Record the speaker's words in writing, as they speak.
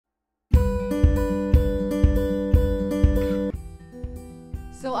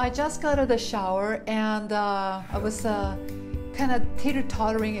I just got out of the shower and I was kind of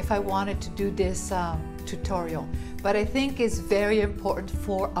teeter-tottering if I wanted to do this tutorial, but I think it's very important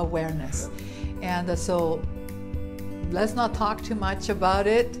for awareness. And so let's not talk too much about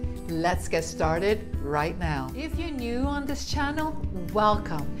it. Let's get started right now. If you're new on this channel,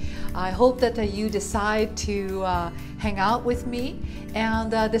 welcome. I hope that you decide to hang out with me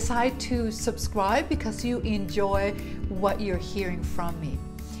and decide to subscribe because you enjoy what you're hearing from me.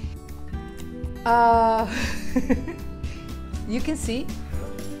 You can see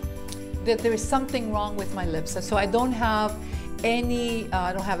that there is something wrong with my lips. So I don't have any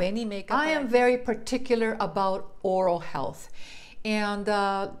makeup. I am very particular about oral health. And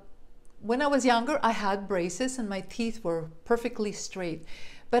when I was younger, I had braces and my teeth were perfectly straight.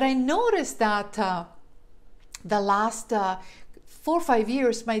 But I noticed that the last 4 or 5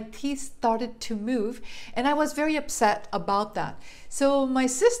 years, my teeth started to move, and I was very upset about that. So my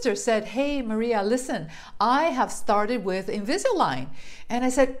sister said, "Hey, Maria, listen, I have started with Invisalign." And I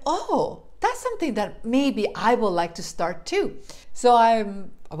said, "Oh, that's something that maybe I would like to start too." So I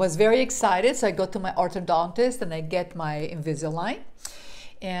was very excited. So I go to my orthodontist and I get my Invisalign.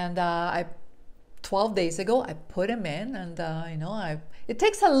 And 12 days ago, I put them in, and it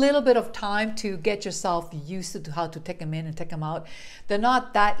takes a little bit of time to get yourself used to how to take them in and take them out. They're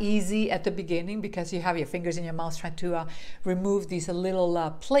not that easy at the beginning because you have your fingers in your mouth trying to remove these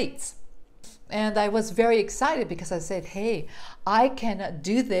little plates. And I was very excited because I said, hey, I can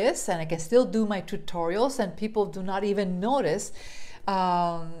do this and I can still do my tutorials and people do not even notice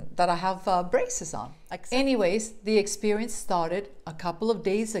that I have braces on. Anyways, the experience started a couple of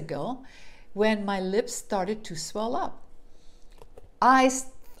days ago when my lips started to swell up.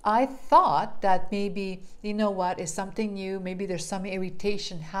 I thought that maybe, you know what, it's something new, maybe there's some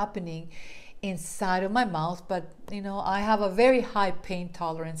irritation happening inside of my mouth, but I have a very high pain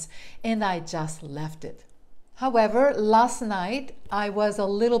tolerance and I just left it. However, last night I was a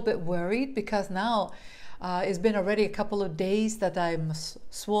little bit worried because now it's been already a couple of days that I'm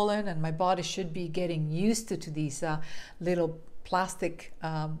swollen and my body should be getting used to these little plastic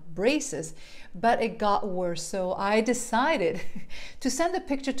braces, but it got worse. So I decided to send a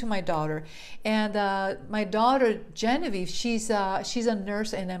picture to my daughter, and my daughter Genevieve, she's a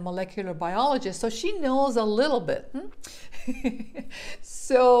nurse and a molecular biologist, so she knows a little bit.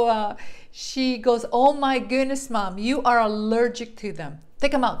 So she goes, "Oh my goodness, Mom, you are allergic to them.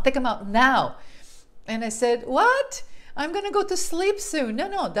 Take them out now." And I said, "What? I'm gonna go to sleep soon."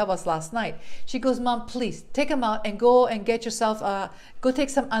 No, that was last night. She goes, "Mom, please take them out and go and get yourself, go take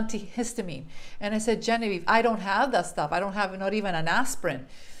some antihistamine." And I said, "Genevieve, I don't have that stuff. I don't have not even an aspirin."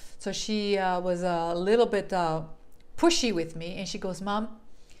 So she was a little bit pushy with me, and she goes, "Mom,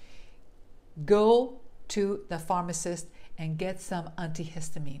 go to the pharmacist and get some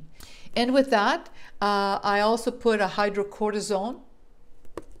antihistamine." And with that, I also put a hydrocortisone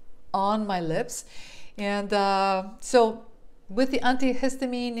on my lips. And so with the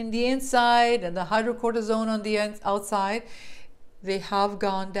antihistamine in the inside and the hydrocortisone on the outside, they have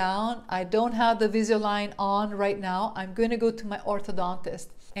gone down. I don't have the Invisalign on right now. I'm going to go to my orthodontist.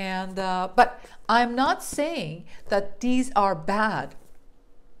 And but I'm not saying that these are bad.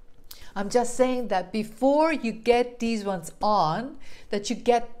 I'm just saying that before you get these ones on, that you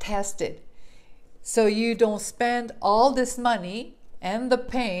get tested. So you don't spend all this money and the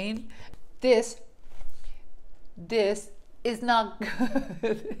pain. This is not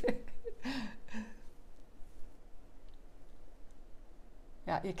good.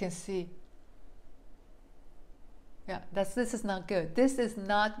 Yeah, you can see. Yeah, this is not good. This is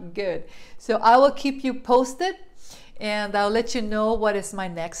not good. So I will keep you posted and I'll let you know what is my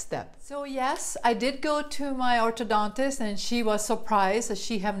next step. So yes, I did go to my orthodontist and she was surprised that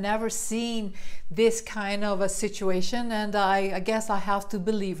she have never seen this kind of a situation, and I guess I have to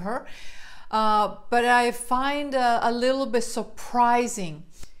believe her. But I find a little bit surprising.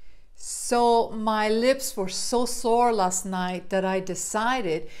 So my lips were so sore last night that I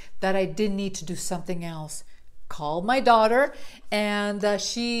decided that I did need to do something else. Called my daughter, and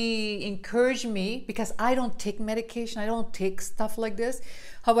she encouraged me, because I don't take medication, I don't take stuff like this.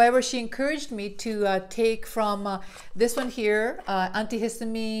 However, she encouraged me to take from this one here,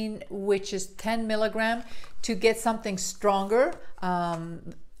 antihistamine, which is 10 milligram, to get something stronger.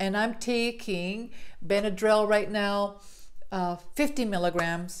 And I'm taking Benadryl right now, 50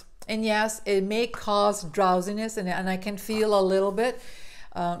 milligrams. And yes, it may cause drowsiness, and I can feel a little bit,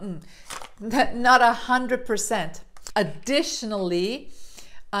 not 100%. Additionally,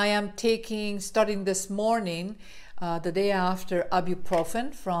 I am taking, starting this morning, the day after,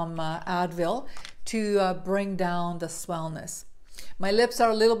 ibuprofen from Advil to bring down the swellness. My lips are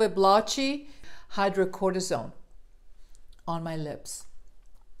a little bit blotchy. Hydrocortisone on my lips.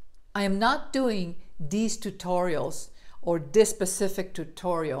 I am not doing these tutorials or this specific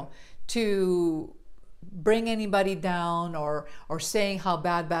tutorial to bring anybody down or saying how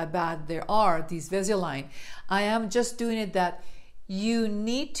bad there are these Invisalign. I am just doing it that you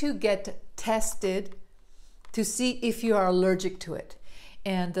need to get tested to see if you are allergic to it.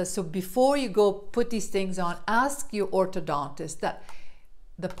 And so before you go put these things on, ask your orthodontist that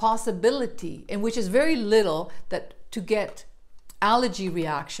the possibility, and which is very little, that to get allergy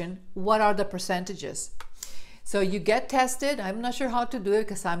reaction, what are the percentages? So you get tested. I'm not sure how to do it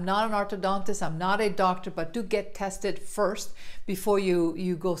because I'm not an orthodontist, I'm not a doctor, but do get tested first before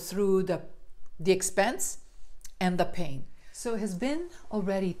you go through the expense and the pain. So it has been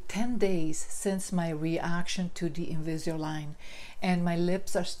already 10 days since my reaction to the Invisalign, and my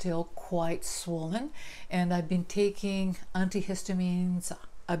lips are still quite swollen, and I've been taking antihistamines,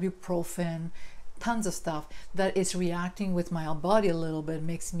 ibuprofen, tons of stuff that is reacting with my body a little bit,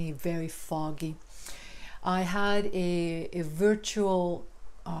 makes me very foggy. I had a virtual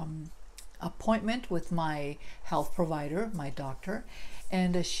appointment with my health provider, my doctor,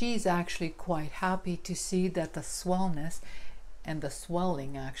 and she's actually quite happy to see that the swellness and the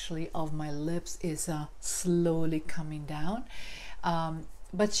swelling actually of my lips is slowly coming down.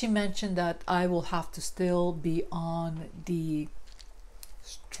 But she mentioned that I will have to still be on the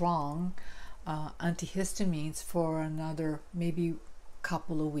strong antihistamines for another maybe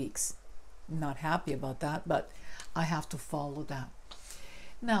couple of weeks. Not happy about that, but I have to follow that.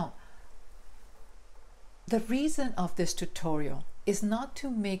 Now, the reason of this tutorial is not to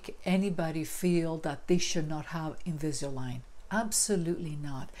make anybody feel that they should not have Invisalign. Absolutely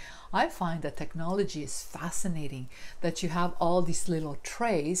not. I find that technology is fascinating, that you have all these little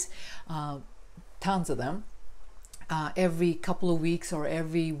trays, tons of them. Every couple of weeks or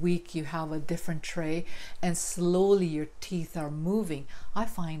every week you have a different tray, and slowly your teeth are moving. I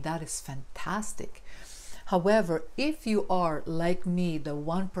find that is fantastic. However, if you are like me, the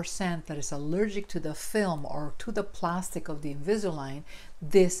 1% that is allergic to the film or to the plastic of the Invisalign,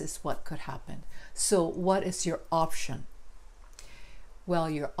 this is what could happen. So what is your option? Well,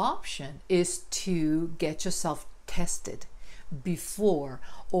 your option is to get yourself tested before,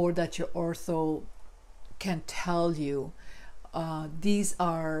 or that your ortho can tell you these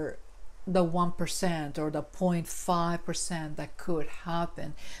are the 1% or the 0.5% that could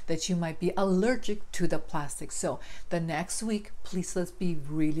happen, that you might be allergic to the plastic. So the next week, please, let's be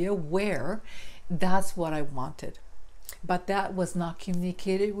really aware. That's what I wanted, but that was not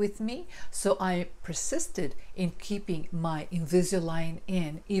communicated with me, so I persisted in keeping my Invisalign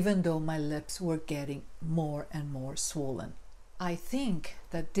in, even though my lips were getting more and more swollen. I think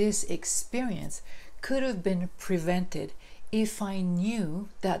that this experience could have been prevented if I knew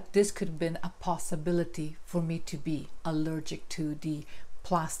that this could have been a possibility for me to be allergic to the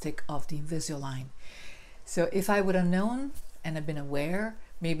plastic of the Invisalign. So if I would have known and have been aware,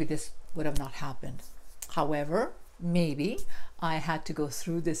 maybe this would have not happened. However, maybe I had to go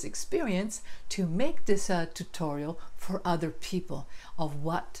through this experience to make this tutorial for other people of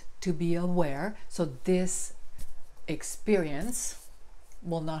what to be aware, so this experience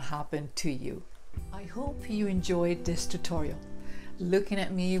will not happen to you. I hope you enjoyed this tutorial, looking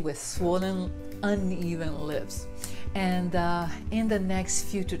at me with swollen, uneven lips. And in the next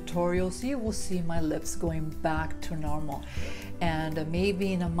few tutorials, you will see my lips going back to normal. And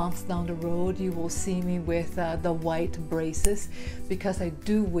maybe in a month down the road, you will see me with the white braces, because I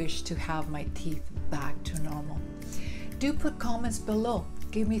do wish to have my teeth back to normal. Do put comments below.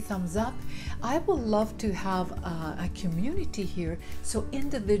 Give me thumbs up. I would love to have a community here, so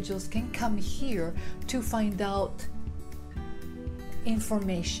individuals can come here to find out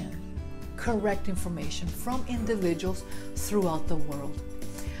information, correct information from individuals throughout the world.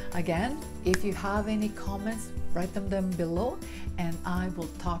 Again, if you have any comments, write them down below, and I will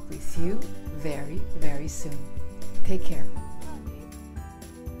talk with you very, very soon. Take care.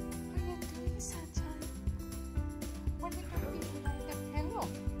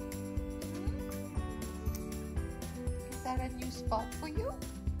 Is that a new spot for you?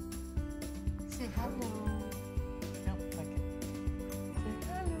 Say hello. No, okay. Say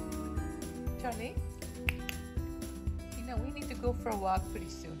hello. Charlie, you know, we need to go for a walk pretty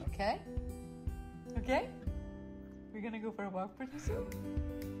soon, okay? Okay? We're gonna go for a walk pretty soon?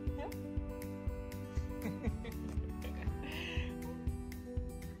 Yeah?